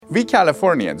We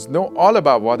Californians know all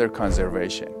about water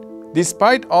conservation.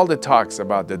 Despite all the talks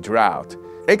about the drought,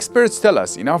 experts tell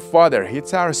us enough water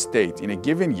hits our state in a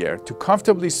given year to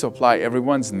comfortably supply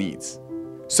everyone's needs.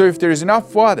 So if there is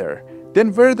enough water,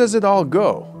 then where does it all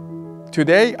go?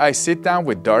 Today, I sit down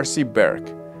with Darcy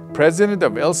Burke, president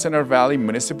of El Center Valley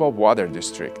Municipal Water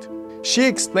District. She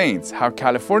explains how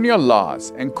California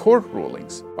laws and court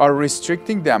rulings are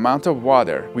restricting the amount of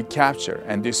water we capture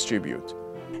and distribute.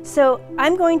 So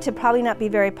I'm going to probably not be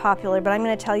very popular, but I'm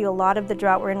going to tell you a lot of the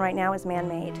drought we're in right now is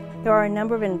man-made. There are a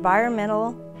number of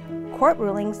environmental court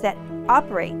rulings that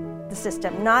operate the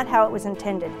system, not how it was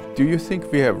intended. Do you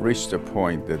think we have reached a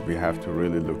point that we have to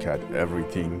really look at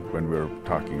everything when we're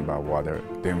talking about water,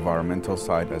 the environmental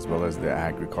side as well as the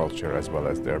agriculture as well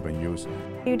as the urban use?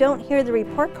 You don't hear the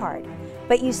report card,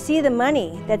 but you see the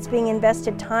money that's being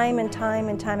invested time and time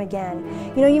and time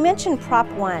again. You know, you mentioned Prop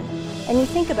 1, and you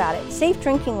think about it, safe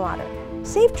drinking water.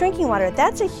 Safe drinking water,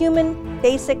 that's a human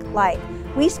basic life.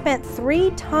 We spent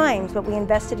 3 times what we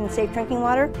invested in safe drinking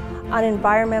water on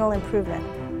environmental improvement.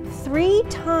 3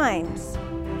 times.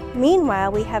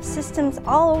 Meanwhile, we have systems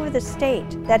all over the state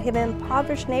that have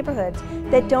impoverished neighborhoods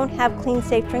that don't have clean,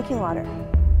 safe drinking water.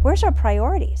 Where's our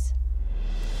priorities?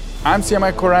 I'm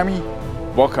Siamai Korami.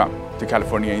 Welcome to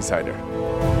California Insider.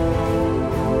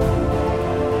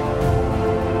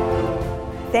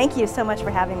 Thank you so much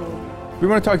for having me. We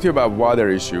want to talk to you about water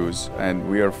issues, and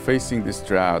we are facing this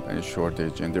drought and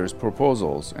shortage, and there's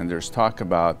proposals and there's talk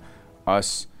about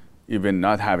us even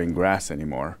not having grass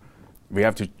anymore. We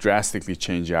have to drastically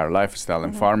change our lifestyle,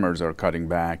 and farmers are cutting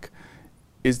back.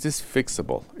 Is this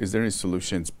fixable? Is there any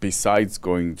solutions besides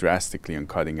going drastically and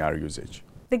cutting our usage?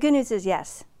 The good news is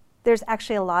yes. There's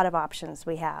actually a lot of options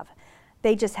we have.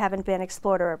 They just haven't been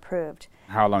explored or approved.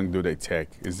 How long do they take?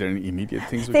 Is there any immediate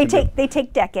things we can do? They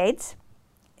take decades.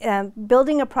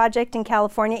 Building a project in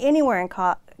California, anywhere in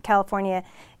California,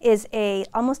 is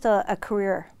almost a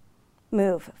career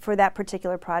move for that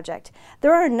particular project.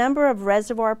 There are a number of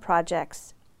reservoir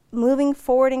projects moving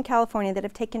forward in California that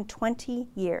have taken 20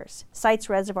 years. Sites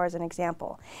Reservoir is an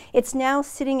example. It's now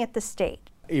sitting at the state.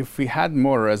 If we had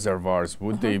more reservoirs,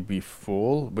 would they be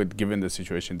full? But given the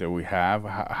situation that we have,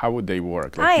 how would they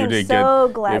work? Like, I am so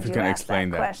glad you asked that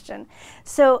question.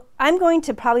 So I'm going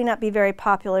to probably not be very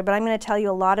popular, but I'm going to tell you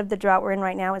a lot of the drought we're in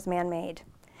right now is man-made.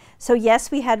 So yes,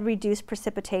 we had reduced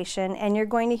precipitation, and you're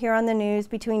going to hear on the news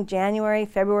between January,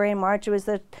 February, and March, it was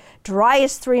the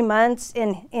driest 3 months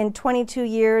in 22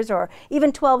 years or even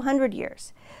 1,200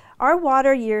 years. Our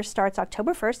water year starts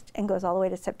October 1st and goes all the way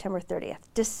to September 30th.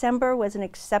 December was an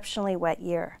exceptionally wet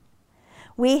year.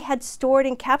 We had stored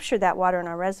and captured that water in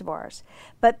our reservoirs,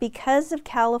 but because of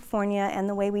California and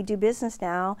the way we do business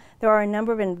now, there are a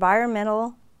number of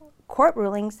environmental court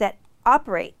rulings that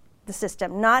operate the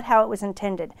system, not how it was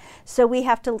intended. So we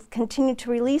have to continue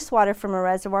to release water from a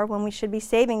reservoir when we should be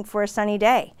saving for a sunny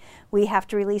day. We have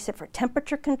to release it for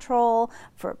temperature control,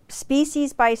 for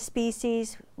species by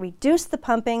species, reduce the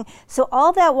pumping. So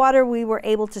all that water we were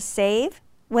able to save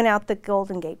went out the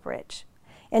Golden Gate Bridge.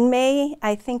 In May,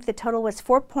 I think the total was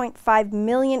 4.5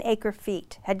 million acre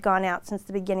feet had gone out since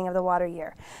the beginning of the water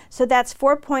year. So that's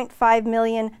 4.5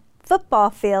 million football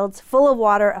fields full of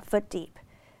water a foot deep.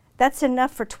 That's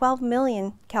enough for 12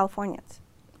 million Californians.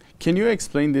 Can you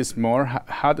explain this more?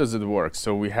 How does it work?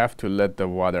 So we have to let the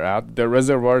water out. The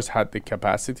reservoirs had the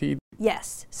capacity?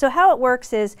 Yes. So how it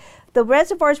works is the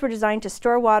reservoirs were designed to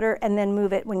store water and then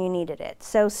move it when you needed it.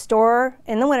 So store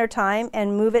in the wintertime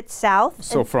and move it south.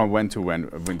 So from when to when,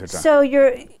 wintertime? So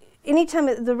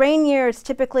anytime, the rain year is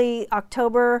typically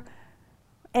October,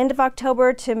 end of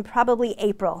October to probably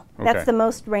April. Okay. That's the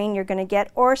most rain you're going to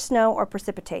get, or snow or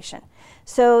precipitation.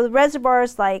 So the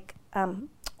reservoirs like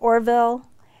Oroville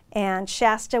and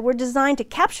Shasta were designed to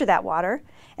capture that water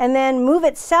and then move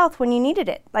it south when you needed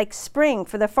it, like spring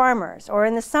for the farmers or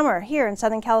in the summer here in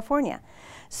Southern California.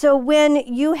 So when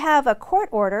you have a court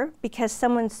order because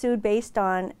someone sued based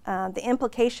on the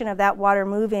implication of that water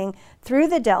moving through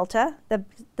the delta,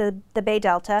 the Bay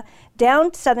Delta,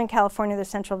 down to Southern California, the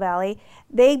Central Valley,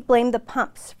 they blamed the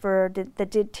pumps for the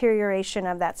deterioration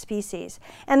of that species,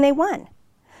 and they won.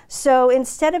 So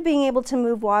instead of being able to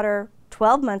move water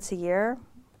 12 months a year,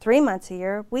 3 months a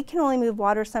year, we can only move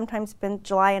water sometimes in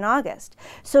July and August.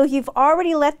 So if you've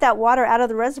already let that water out of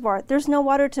the reservoir, there's no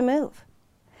water to move.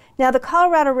 Now the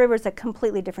Colorado River is a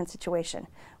completely different situation.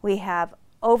 We have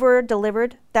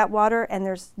over-delivered that water and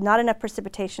there's not enough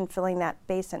precipitation filling that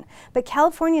basin. But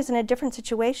California is in a different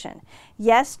situation.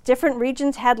 Yes, different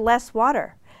regions had less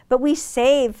water, but we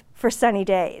save for sunny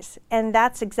days. And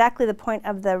that's exactly the point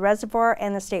of the reservoir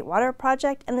and the State Water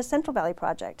Project and the Central Valley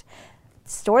Project.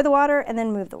 store the water, and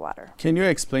then move the water. Can you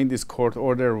explain this court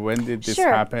order? When did this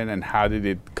happen, and how did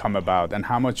it come about, and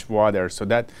how much water? So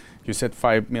that you said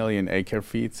 5 million acre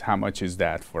feet. How much is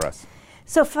that for us?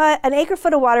 So an acre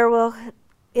foot of water will,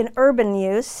 in urban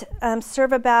use,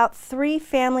 serve about 3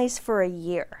 families for a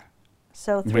year.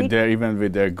 So even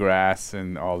with their grass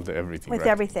and all the everything. With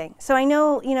everything. So I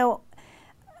know, you know,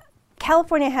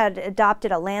 California had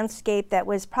adopted a landscape that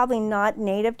was probably not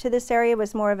native to this area. It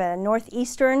was more of a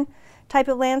northeastern type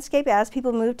of landscape. As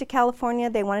people moved to California,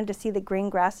 they wanted to see the green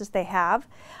grasses they have.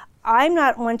 I'm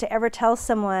not one to ever tell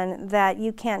someone that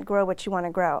you can't grow what you want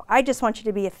to grow. I just want you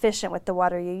to be efficient with the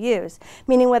water you use.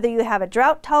 Meaning whether you have a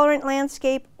drought-tolerant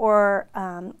landscape or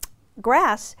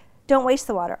grass, don't waste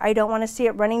the water. I don't want to see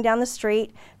it running down the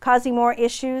street, causing more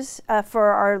issues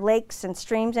for our lakes and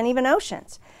streams and even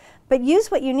oceans. But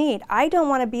use what you need. I don't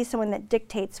want to be someone that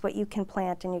dictates what you can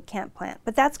plant and you can't plant.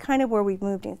 But that's kind of where we've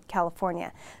moved in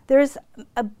California. There's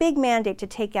a big mandate to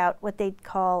take out what they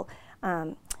call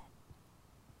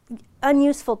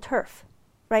unuseful turf,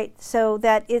 right? So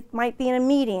that it might be in a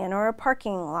median or a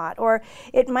parking lot, or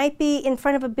it might be in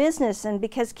front of a business, and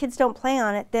because kids don't play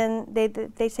on it, then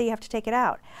they say you have to take it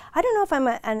out. I don't know if I'm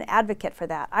an advocate for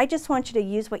that. I just want you to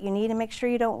use what you need and make sure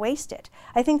you don't waste it.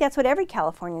 I think that's what every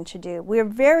Californian should do. We're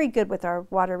very good with our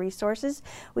water resources.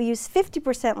 We use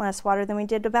 50% less water than we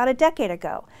did about a decade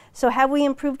ago. So have we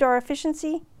improved our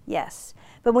efficiency? Yes.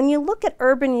 But when you look at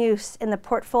urban use in the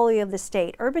portfolio of the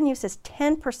state, urban use is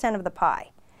 10% of the pie.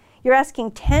 You're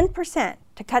asking 10%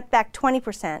 to cut back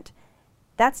 20%.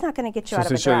 That's not going to get you out of a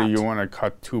drought. So essentially you want to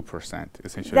cut 2%.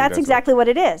 Essentially, that's exactly what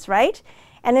it is, right?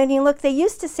 And then you look, they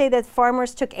used to say that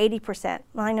farmers took 80%.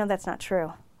 Well, I know that's not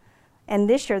true. And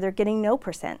this year they're getting no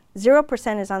percent.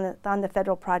 0% is on the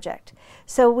federal project.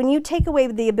 So when you take away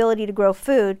the ability to grow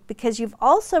food, because you've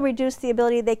also reduced the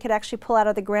ability they could actually pull out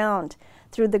of the ground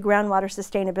through the Groundwater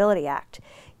Sustainability Act.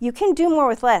 You can do more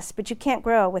with less, but you can't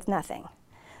grow with nothing.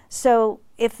 So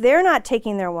if they're not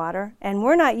taking their water and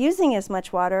we're not using as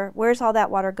much water, where's all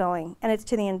that water going? And it's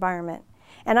to the environment.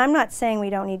 And I'm not saying we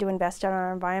don't need to invest in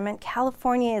our environment.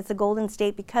 California is the golden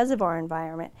state because of our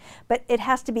environment. But it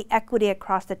has to be equity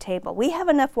across the table. We have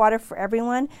enough water for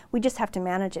everyone. We just have to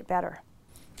manage it better.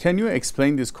 Can you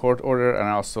explain this court order and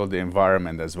also the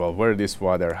environment as well? Where this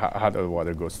water, how the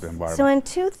water goes to the environment? So in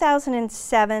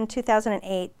 2007,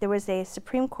 2008, there was a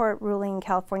Supreme Court ruling in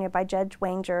California by Judge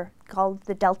Wanger called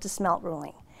the Delta Smelt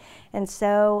ruling. And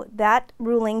so that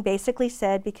ruling basically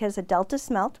said because a Delta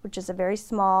smelt, which is a very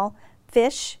small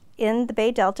fish in the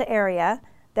Bay Delta area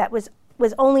that was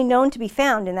only known to be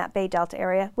found in that Bay Delta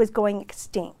area, was going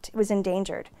extinct. It was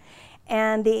endangered.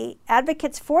 And the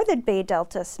advocates for the Bay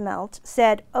Delta smelt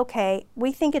said, okay,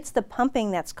 we think it's the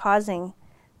pumping that's causing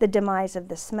the demise of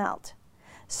the smelt.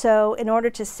 So in order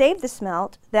to save the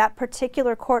smelt, that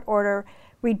particular court order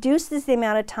reduces the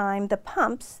amount of time the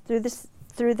pumps through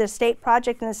the state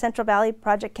project and the Central Valley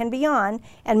project can be on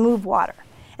and move water.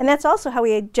 And that's also how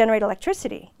we generate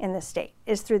electricity in this state,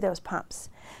 is through those pumps.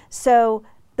 So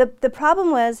the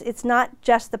problem was it's not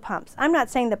just the pumps. I'm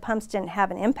not saying the pumps didn't have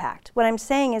an impact. What I'm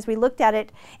saying is we looked at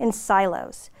it in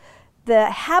silos. The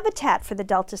habitat for the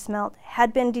Delta smelt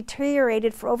had been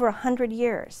deteriorated for over 100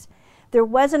 years. There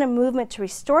wasn't a movement to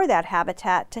restore that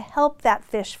habitat to help that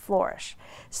fish flourish.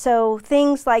 So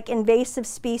things like invasive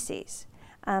species.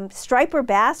 Striper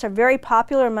bass are very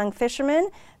popular among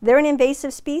fishermen. They're an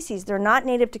invasive species. They're not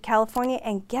native to California,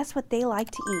 and guess what they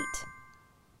like to eat?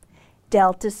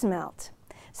 Delta smelt.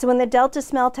 So when the Delta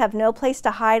smelt have no place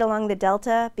to hide along the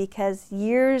Delta, because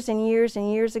years and years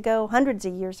and years ago, hundreds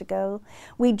of years ago,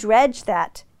 we dredged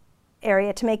that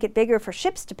area to make it bigger for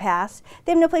ships to pass,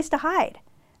 they have no place to hide.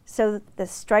 So the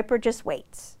striper just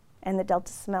waits, and the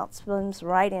Delta smelt swims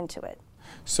right into it.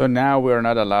 So now we're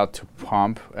not allowed to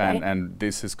pump, and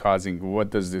this is causing, what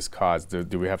does this cause?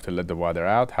 Do we have to let the water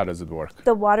out? How does it work?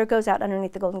 The water goes out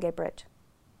underneath the Golden Gate Bridge.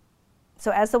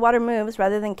 So as the water moves,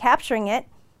 rather than capturing it,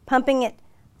 pumping it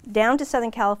down to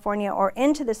Southern California or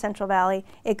into the Central Valley,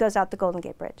 it goes out the Golden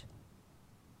Gate Bridge.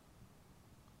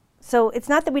 So it's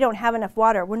not that we don't have enough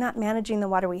water, we're not managing the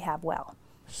water we have well.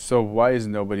 So why is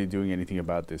nobody doing anything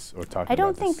about this or talking about this? I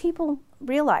don't think people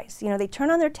realize, they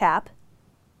turn on their tap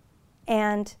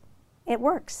and it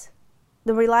works.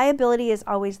 The reliability is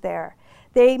always there.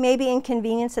 They may be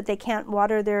inconvenienced that they can't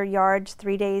water their yards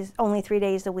only 3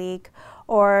 days a week,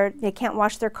 or they can't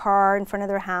wash their car in front of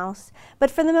their house.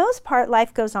 But for the most part,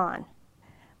 life goes on.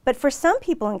 But for some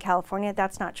people in California,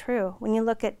 that's not true. When you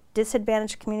look at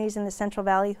disadvantaged communities in the Central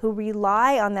Valley who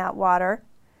rely on that water,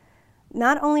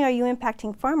 not only are you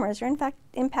impacting farmers, you're in fact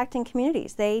impacting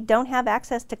communities. They don't have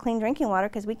access to clean drinking water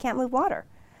because we can't move water.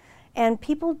 and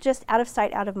people just out of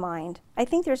sight, out of mind. I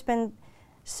think there's been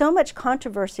so much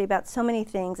controversy about so many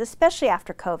things, especially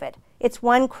after COVID. It's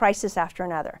one crisis after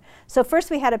another. So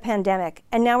first we had a pandemic,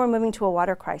 and now we're moving to a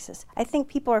water crisis. I think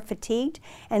people are fatigued,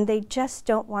 and they just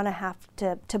don't want to have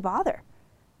to bother.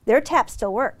 Their tap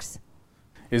still works.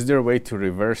 Is there a way to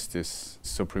reverse this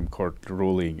Supreme Court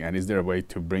ruling, and is there a way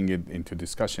to bring it into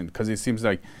discussion? Because it seems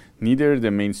like neither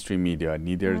the mainstream media,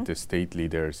 neither the state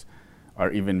leaders are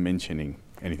even mentioning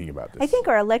anything about this. I think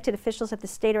our elected officials at the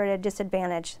state are at a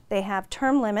disadvantage. They have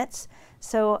term limits,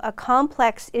 so a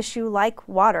complex issue like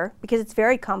water, because it's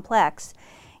very complex,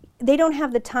 they don't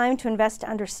have the time to invest to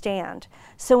understand.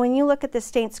 So when you look at the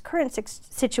state's current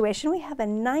situation, we have a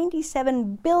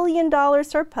 $97 billion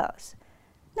surplus.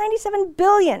 $97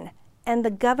 billion. And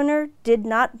the governor did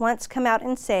not once come out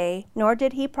and say, nor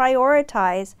did he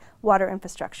prioritize water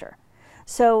infrastructure.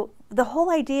 So the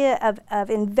whole idea of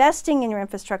investing in your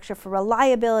infrastructure for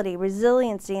reliability,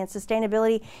 resiliency, and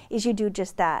sustainability is you do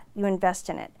just that. You invest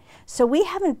in it. So we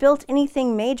haven't built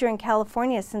anything major in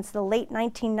California since the late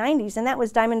 1990s, and that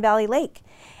was Diamond Valley Lake.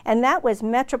 And that was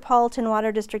Metropolitan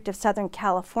Water District of Southern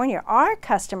California. Our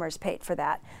customers paid for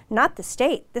that, not the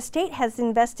state. The state has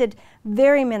invested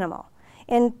very minimal.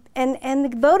 And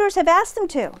the voters have asked them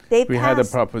to. We had a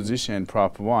proposition,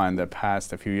 Prop 1, that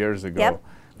passed a few years ago. Yep.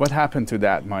 What happened to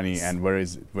that money, and where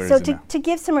is it now? To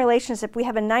give some relationship, we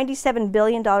have a $97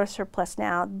 billion surplus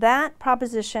now. That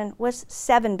proposition was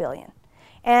 $7 billion.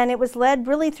 And it was led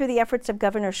really through the efforts of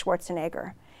Governor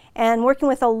Schwarzenegger. And working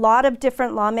with a lot of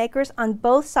different lawmakers on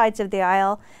both sides of the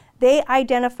aisle, they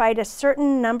identified a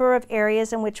certain number of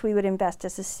areas in which we would invest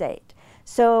as a state.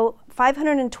 So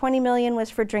 $520 million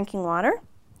was for drinking water.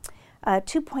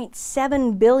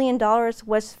 $2.7 billion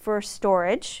was for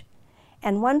storage.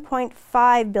 And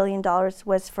 $1.5 billion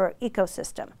was for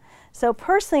ecosystem. So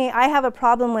personally, I have a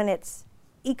problem when it's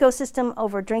ecosystem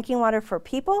over drinking water for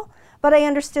people, but I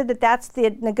understood that that's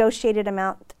the negotiated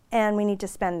amount and we need to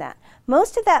spend that.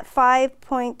 Most of that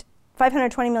 $520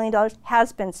 million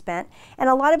has been spent, and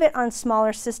a lot of it on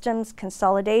smaller systems,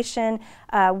 consolidation,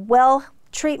 well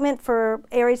treatment for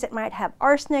areas that might have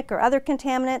arsenic or other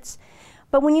contaminants.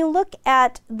 But when you look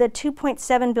at the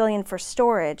 $2.7 billion for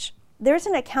storage, there's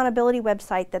an accountability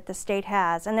website that the state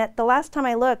has, and at the last time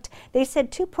I looked, they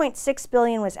said $2.6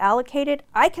 billion was allocated.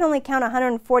 I can only count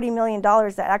 $140 million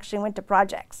that actually went to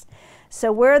projects.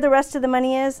 So where the rest of the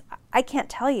money is, I can't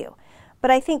tell you. But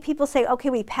I think people say,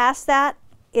 okay, we passed that,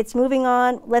 it's moving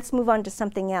on, let's move on to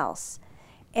something else.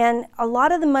 And a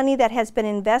lot of the money that has been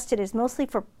invested is mostly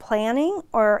for planning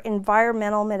or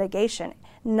environmental mitigation.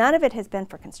 None of it has been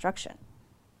for construction.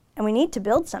 And we need to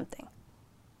build something.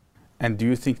 And do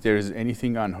you think there is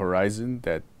anything on horizon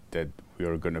that we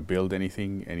are going to build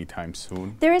anything anytime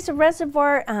soon? There is a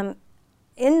reservoir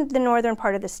in the northern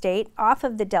part of the state, off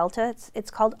of the delta.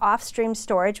 It's called off-stream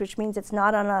storage, which means it's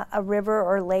not on a river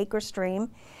or lake or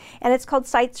stream. And it's called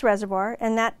Sites Reservoir,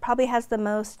 and that probably has the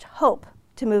most hope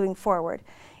to moving forward.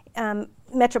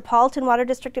 Metropolitan Water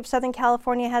District of Southern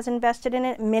California has invested in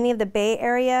it. Many of the Bay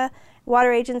Area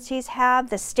water agencies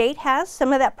have. The state has.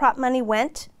 Some of that prop money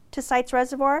went to Sites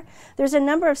Reservoir. There's a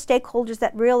number of stakeholders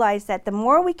that realize that the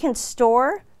more we can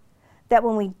store, that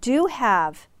when we do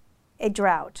have a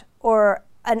drought or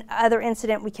another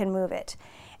incident, we can move it.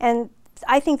 And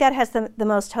I think that has the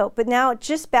most hope. But now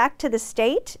just back to the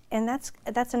state, and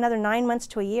that's another 9 months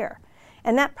to a year.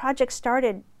 And that project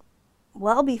started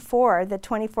well before the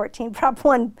 2014 Prop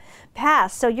 1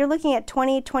 passed. So you're looking at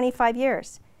 20, 25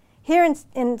 years. Here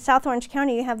in South Orange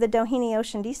County, you have the Doheny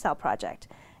Ocean Desal Project.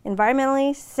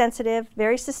 Environmentally sensitive,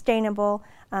 very sustainable,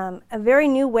 a very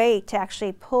new way to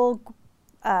actually pull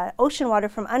ocean water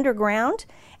from underground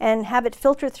and have it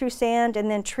filter through sand and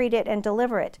then treat it and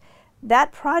deliver it.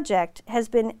 That project has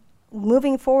been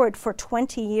moving forward for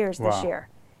 20 years this year.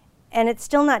 And it's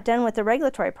still not done with the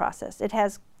regulatory process. It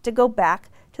has to go back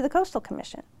to the Coastal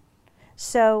Commission.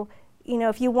 So, you know,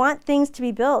 if you want things to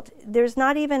be built, there's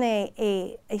not even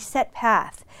a set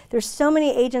path. There's so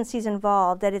many agencies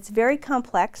involved that it's very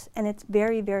complex and it's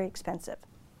very, very expensive.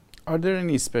 Are there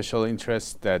any special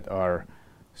interests that are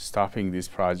stopping these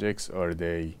projects, or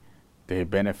they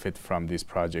benefit from these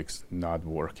projects not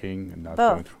working and not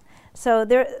going through? So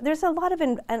there's a lot of,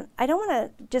 and I don't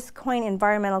want to just coin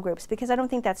environmental groups because I don't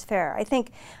think that's fair. I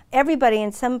think everybody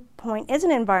in some point is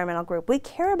an environmental group. We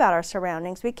care about our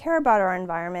surroundings, we care about our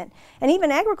environment, and even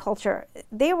agriculture.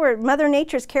 They were Mother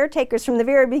Nature's caretakers from the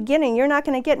very beginning. You're not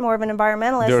going to get more of an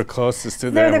environmentalist. They're closest to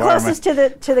the They're environment. the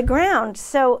closest to the ground.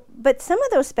 So, but some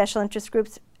of those special interest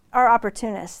groups are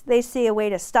opportunists. They see a way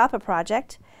to stop a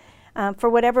project for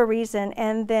whatever reason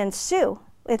and then sue.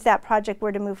 if that project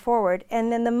were to move forward.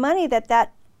 And then the money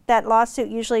that lawsuit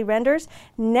usually renders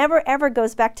never ever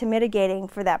goes back to mitigating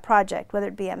for that project, whether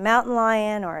it be a mountain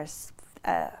lion or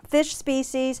a fish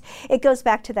species. It goes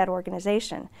back to that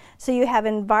organization. So you have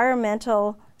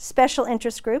environmental special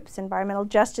interest groups, environmental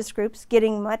justice groups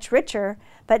getting much richer,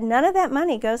 but none of that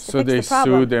money goes to fix the problem.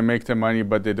 So they sue, they make the money,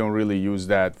 but they don't really use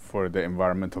that for the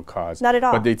environmental cause. Not at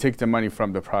all. But they take the money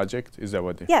from the project? Is that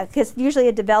what they... Yeah, because usually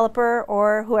a developer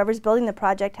or whoever's building the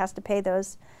project has to pay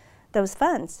those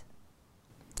funds.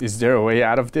 Is there a way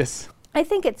out of this? I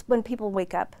think it's when people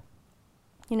wake up.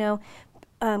 You know,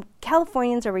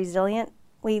 Californians are resilient.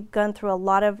 We've gone through a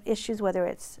lot of issues, whether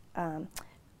it's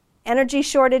energy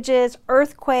shortages,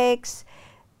 earthquakes.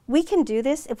 We can do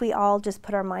this if we all just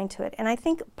put our mind to it. And I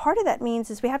think part of that means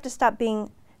is we have to stop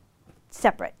being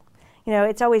separate. You know,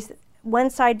 it's always one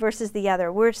side versus the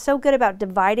other. We're so good about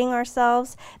dividing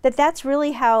ourselves that that's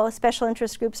really how special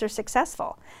interest groups are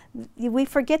successful. We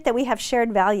forget that we have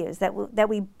shared values, that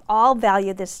we all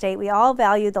value this state, we all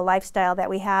value the lifestyle that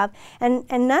we have, and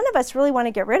none of us really want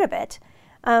to get rid of it.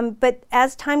 But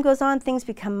as time goes on, things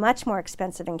become much more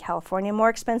expensive in California, more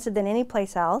expensive than any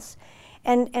place else.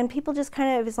 And people just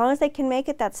kind of, as long as they can make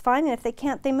it, that's fine. And if they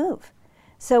can't, they move.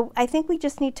 So I think we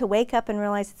just need to wake up and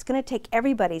realize it's going to take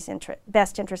everybody's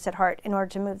best interest at heart in order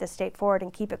to move the state forward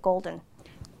and keep it golden.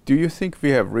 Do you think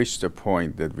we have reached a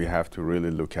point that we have to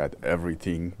really look at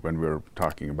everything when we're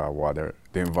talking about water,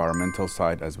 the environmental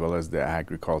side as well as the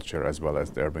agriculture as well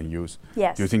as the urban use?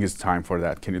 Yes. Do you think it's time for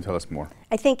that? Can you tell us more?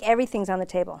 I think everything's on the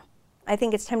table. I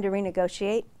think it's time to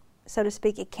renegotiate, so to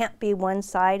speak. It can't be one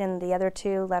side and the other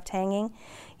two left hanging.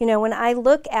 You know, when I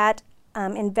look at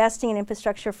investing in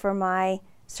infrastructure for my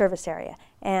service area,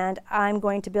 and I'm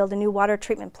going to build a new water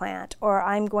treatment plant, or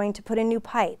I'm going to put a new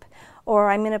pipe, or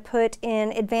I'm going to put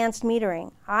in advanced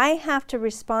metering, I have to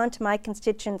respond to my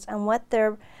constituents on what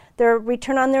their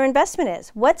return on their investment is.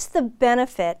 What's the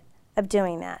benefit of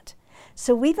doing that?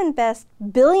 So we've invested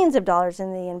billions of dollars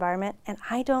in the environment, and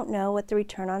I don't know what the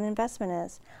return on investment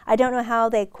is. I don't know how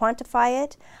they quantify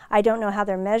it. I don't know how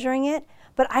they're measuring it,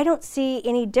 but I don't see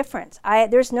any difference.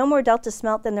 There's no more Delta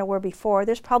smelt than there were before.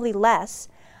 There's probably less.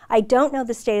 I don't know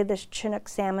the state of the Chinook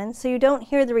salmon, so you don't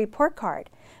hear the report card.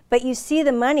 But you see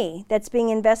the money that's being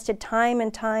invested time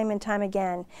and time and time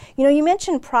again. You know, you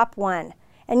mentioned Prop 1,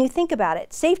 and you think about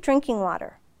it, safe drinking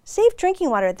water. Safe drinking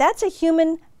water, that's a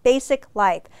human basic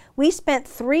life. We spent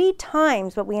 3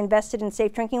 times what we invested in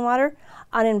safe drinking water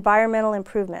on environmental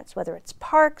improvements, whether it's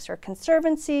parks or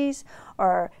conservancies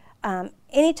or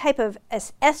any type of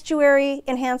estuary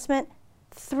enhancement.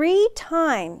 3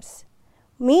 times.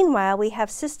 Meanwhile, we have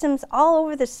systems all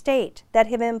over the state that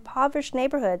have impoverished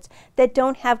neighborhoods that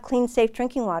don't have clean, safe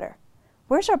drinking water.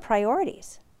 Where's our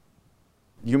priorities?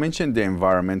 You mentioned the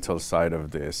environmental side of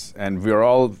this, and we're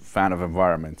all a fan of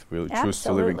environment. We choose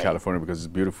to live in California because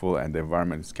it's beautiful and the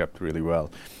environment is kept really well.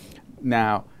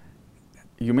 Now,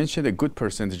 you mentioned a good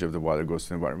percentage of the water goes to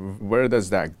the environment. Where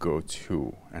does that go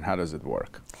to, and how does it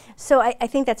work? So I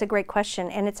think that's a great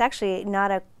question, and it's actually not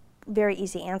a very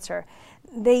easy answer.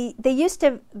 They used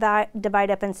to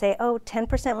divide up and say, oh,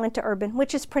 10% went to urban,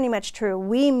 which is pretty much true.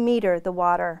 We meter the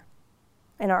water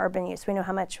in our urban use. We know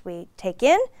how much we take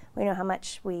in, we know how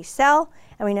much we sell,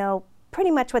 and we know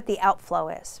pretty much what the outflow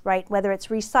is, right? Whether it's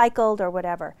recycled or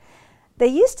whatever. They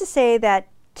used to say that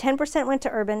 10% went to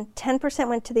urban, 10%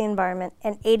 went to the environment,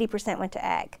 and 80% went to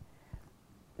ag.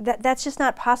 That's just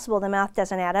not possible. The math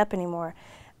doesn't add up anymore.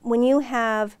 When you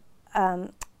have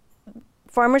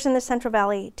farmers in the Central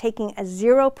Valley taking a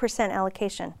 0%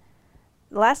 allocation.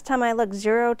 Last time I looked,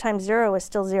 0 times 0 is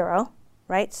still 0,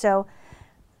 right? So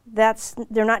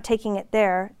they're not taking it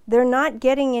there. They're not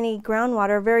getting any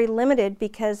groundwater, very limited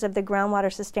because of the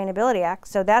Groundwater Sustainability Act,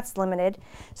 so that's limited.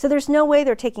 So there's no way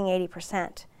they're taking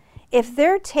 80%. If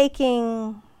they're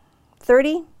taking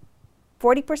 30,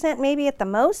 40% maybe at the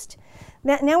most,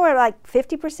 now we're like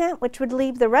 50%, which would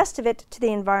leave the rest of it to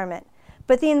the environment.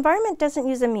 But the environment doesn't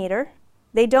use a meter.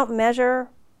 They don't measure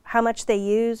how much they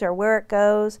use or where it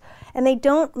goes, and they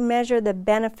don't measure the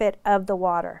benefit of the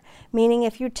water. Meaning,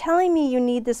 if you're telling me you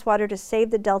need this water to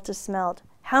save the Delta smelt,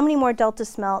 how many more Delta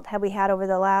smelt have we had over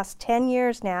the last 10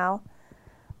 years now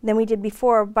than we did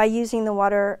before by using the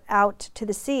water out to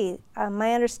the sea?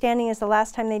 My understanding is the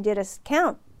last time they did a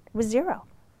count was 0.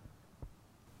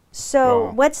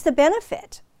 So what's the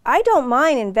benefit? I don't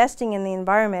mind investing in the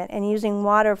environment and using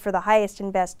water for the highest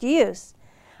and best use.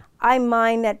 I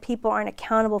mind that people aren't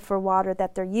accountable for water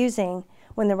that they're using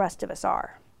when the rest of us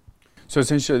are. So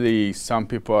essentially, some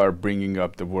people are bringing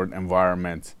up the word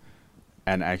environment,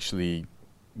 and actually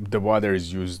the water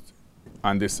is used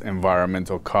on this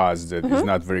environmental cause that is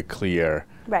not very clear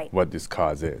what this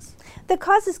cause is. The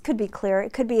causes could be clear.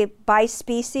 It could be by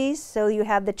species, so you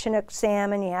have the Chinook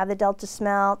salmon, you have the Delta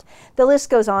smelt, the list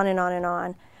goes on and on and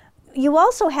on. You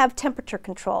also have temperature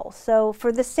control. So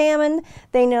for the salmon,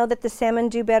 they know that the salmon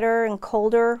do better in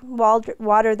colder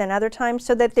water than other times,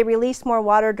 so that they release more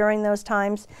water during those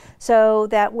times, so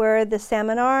that where the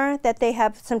salmon are, that they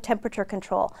have some temperature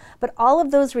control. But all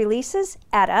of those releases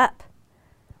add up,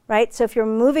 right? So if you're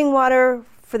moving water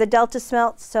for the Delta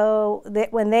smelt, so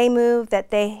that when they move, that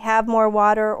they have more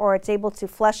water, or it's able to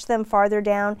flush them farther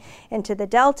down into the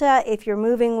Delta. If you're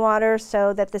moving water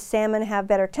so that the salmon have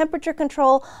better temperature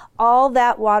control, all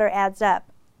that water adds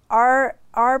up.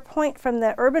 Our point from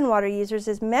the urban water users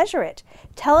is measure it.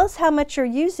 Tell us how much you're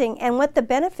using and what the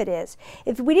benefit is.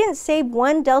 If we didn't save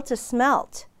one Delta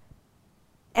smelt,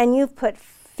 and you've put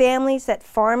families that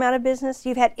farm out of business,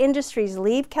 you've had industries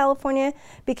leave California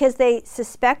because they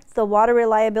suspect the water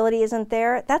reliability isn't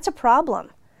there, that's a problem.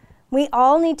 We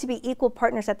all need to be equal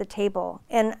partners at the table.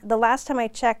 And the last time I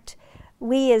checked,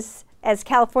 we as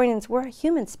Californians, we're a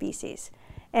human species.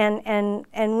 And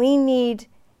we need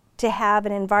to have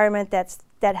an environment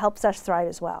that helps us thrive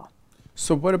as well.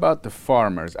 So what about the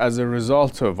farmers? As a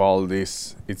result of all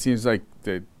this, it seems like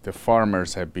the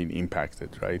farmers have been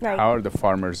impacted, right? How are the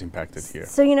farmers impacted here?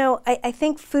 So, you know, I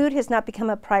think food has not become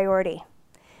a priority.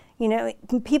 You know,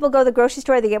 people go to the grocery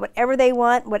store, they get whatever they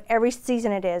want, whatever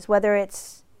season it is, whether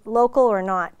it's local or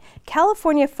not.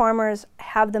 California farmers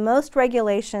have the most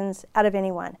regulations out of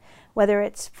anyone, whether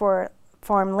it's for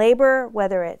farm labor,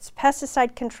 whether it's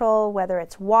pesticide control, whether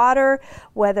it's water,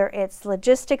 whether it's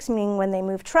logistics, meaning when they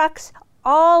move trucks.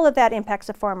 All of that impacts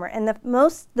a farmer. And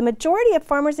the majority of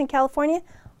farmers in California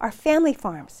are family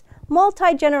farms,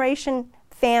 multi-generation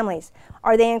families.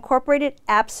 Are they incorporated?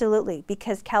 Absolutely,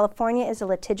 because California is a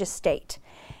litigious state.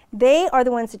 They are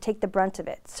the ones that take the brunt of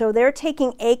it. So they're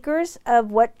taking acres of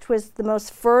what was the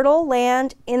most fertile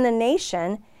land in the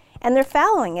nation, and they're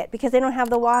fallowing it because they don't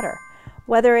have the water.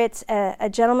 Whether it's a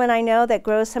gentleman I know that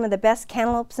grows some of the best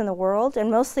cantaloupes in the world, and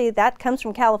mostly that comes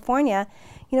from California,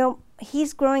 you know,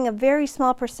 he's growing a very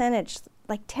small percentage,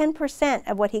 like 10%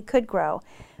 of what he could grow.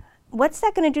 What's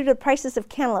that going to do to the prices of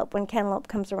cantaloupe when cantaloupe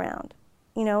comes around?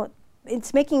 You know,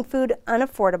 it's making food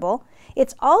unaffordable.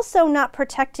 It's also not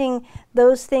protecting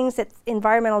those things that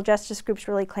environmental justice groups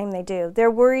really claim they do.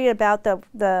 They're worried about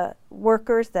the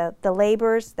workers, the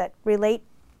laborers that relate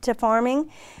to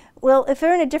farming. Well, if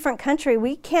they're in a different country,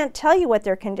 we can't tell you what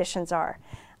their conditions are.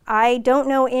 I don't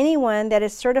know anyone that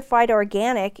is certified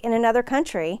organic in another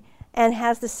country and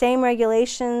has the same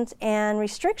regulations and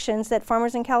restrictions that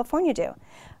farmers in California do.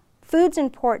 Food's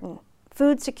important.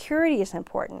 Food security is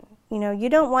important. You know, you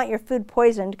don't want your food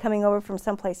poisoned coming over from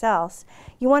someplace else.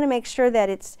 You want to make sure that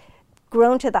it's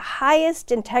grown to the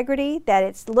highest integrity, that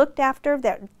it's looked after,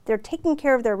 that they're taking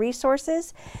care of their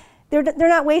resources. They're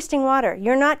not wasting water.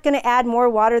 You're not going to add more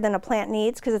water than a plant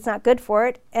needs because it's not good for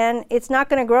it, and it's not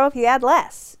going to grow if you add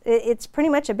less. It's pretty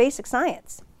much a basic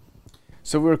science.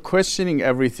 So we're questioning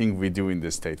everything we do in the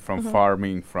state, from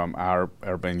farming, from our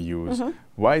urban use.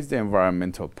 Why is the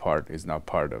environmental part is not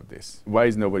part of this? Why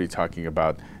is nobody talking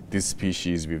about this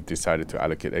species, we've decided to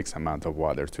allocate X amount of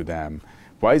water to them?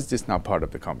 Why is this not part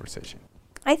of the conversation?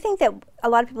 I think that a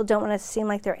lot of people don't want to seem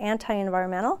like they're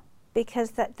anti-environmental,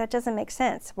 because that doesn't make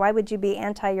sense. Why would you be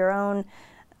anti your own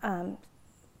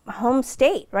home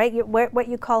state, right? What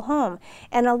you call home.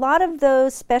 And a lot of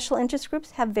those special interest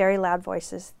groups have very loud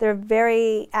voices. They're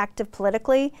very active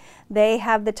politically. They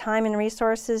have the time and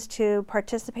resources to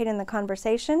participate in the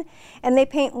conversation, and they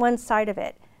paint one side of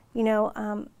it. You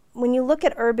know, when you look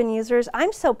at urban users,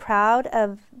 I'm so proud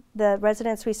of the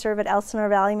residents we serve at Elsinore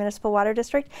Valley Municipal Water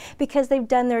District, because they've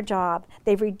done their job.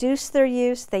 They've reduced their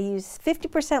use. They use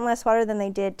 50% less water than they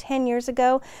did 10 years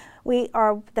ago. We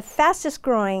are the fastest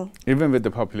growing. Even with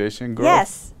the population growth?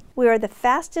 Yes. We are the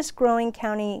fastest growing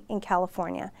county in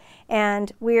California,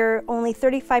 and we're only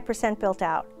 35% built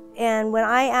out. And when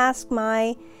I ask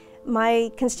my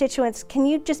constituents, can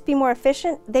you just be more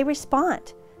efficient? They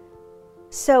respond.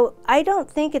 So I don't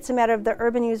think it's a matter of the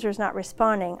urban users not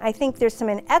responding. I think there's some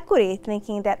inequity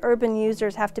thinking that urban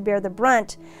users have to bear the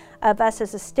brunt of us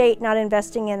as a state not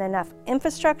investing in enough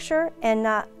infrastructure and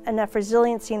not enough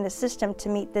resiliency in the system to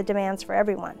meet the demands for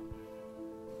everyone.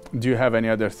 Do you have any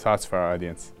other thoughts for our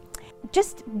audience?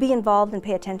 Just be involved and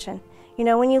pay attention. You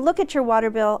know, when you look at your water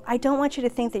bill, I don't want you to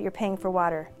think that you're paying for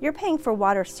water. You're paying for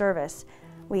water service.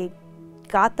 We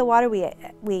got the water,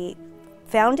 we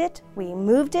found it, we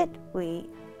moved it, we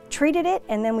treated it,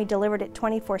 and then we delivered it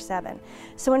 24/7.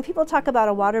 So when people talk about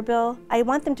a water bill, I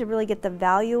want them to really get the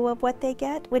value of what they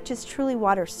get, which is truly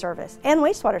water service and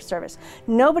wastewater service.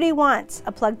 Nobody wants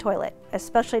a plugged toilet,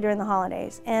 especially during the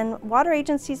holidays. And water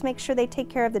agencies make sure they take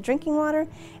care of the drinking water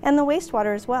and the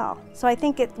wastewater as well. So I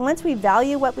think once we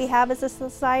value what we have as a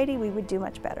society, we would do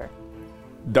much better.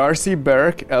 Darcy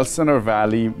Burke, Elsinore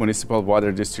Valley Municipal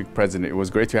Water District President. It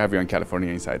was great to have you on California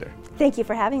Insider. Thank you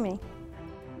for having me.